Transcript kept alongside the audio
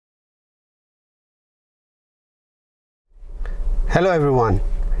Hello everyone.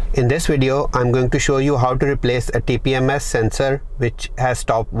 In this video I'm going to show you how to replace a TPMS sensor which has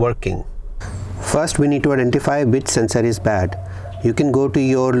stopped working. First we need to identify which sensor is bad. You can go to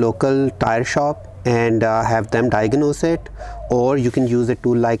your local tire shop and have them diagnose it, or you can use a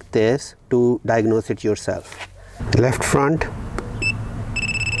tool like this to diagnose it yourself. Left front,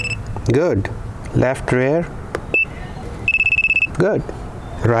 good. Left rear, good.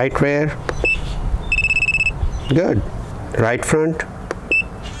 Right rear, good. Right front,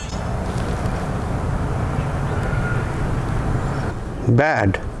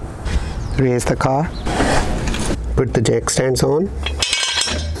 bad. Raise the car, put the jack stands on,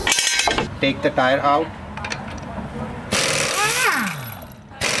 take the tire out,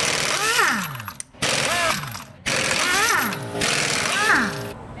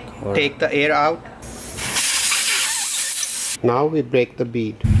 take the air out. Now we break the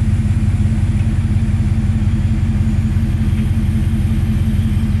bead.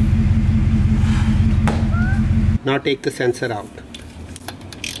 Now take the sensor out.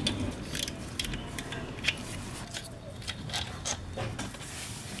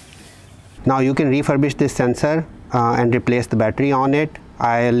 Now you can refurbish this sensor and replace the battery on it.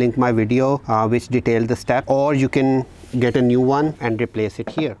 I'll link my video which details the step, or you can get a new one and replace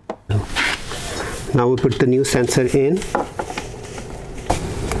it here. Now we put the new sensor in.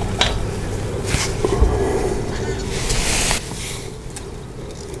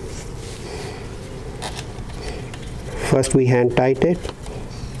 First we hand tight it,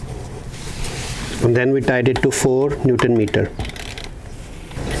 and then we tied it to 4 Newton meter.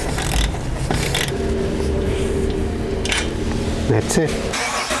 That's it.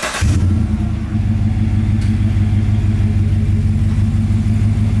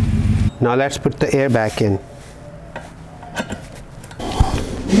 Now let's put the air back in.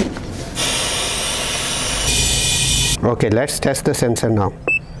 Okay, let's test the sensor now.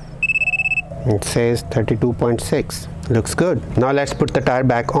 It says 32.6. Looks good. Now let's put the tire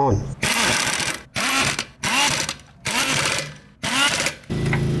back on.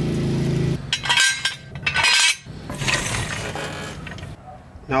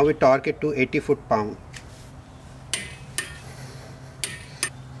 Now we torque it to 80 foot-pound.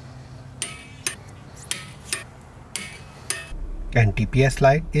 And TPS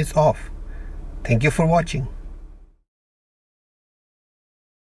light is off. Thank you for watching.